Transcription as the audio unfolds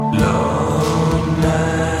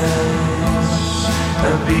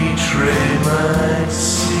gray light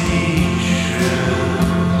seizures,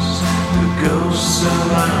 the ghosts of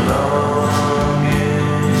our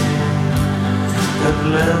longing that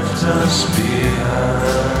left us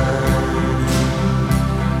behind.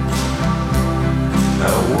 I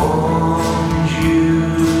warned you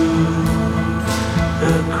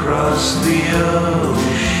across the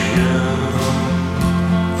ocean,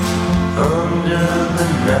 under the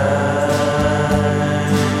night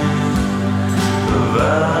of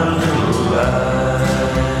our little life.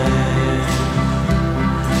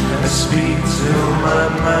 I speak till my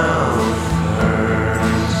mouth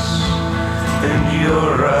hurts and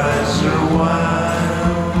your eyes are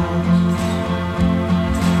wild.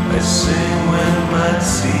 I sing when my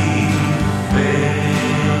teeth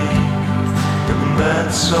ache, and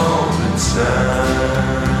that's all the time.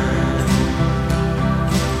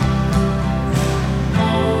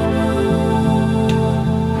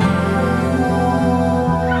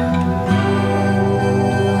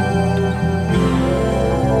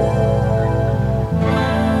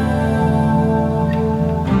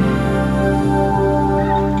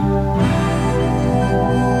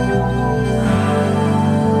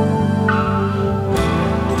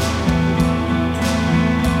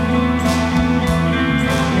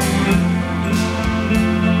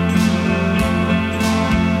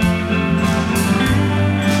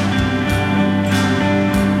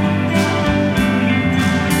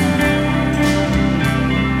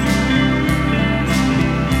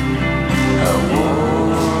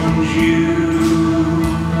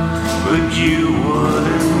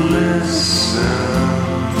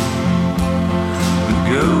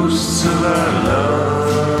 Ghosts of our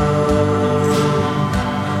love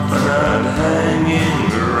are not hanging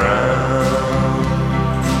around.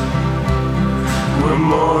 We're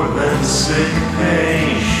more than sick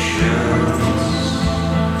patients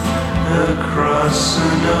across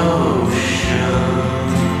an ocean,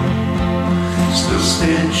 still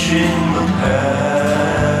stitching the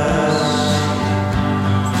past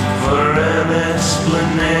for an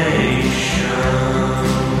explanation.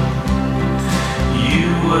 You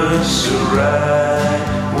were so right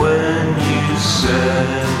when you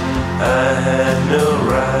said I had no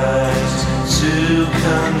right to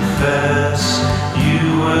confess. You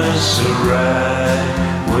were so right.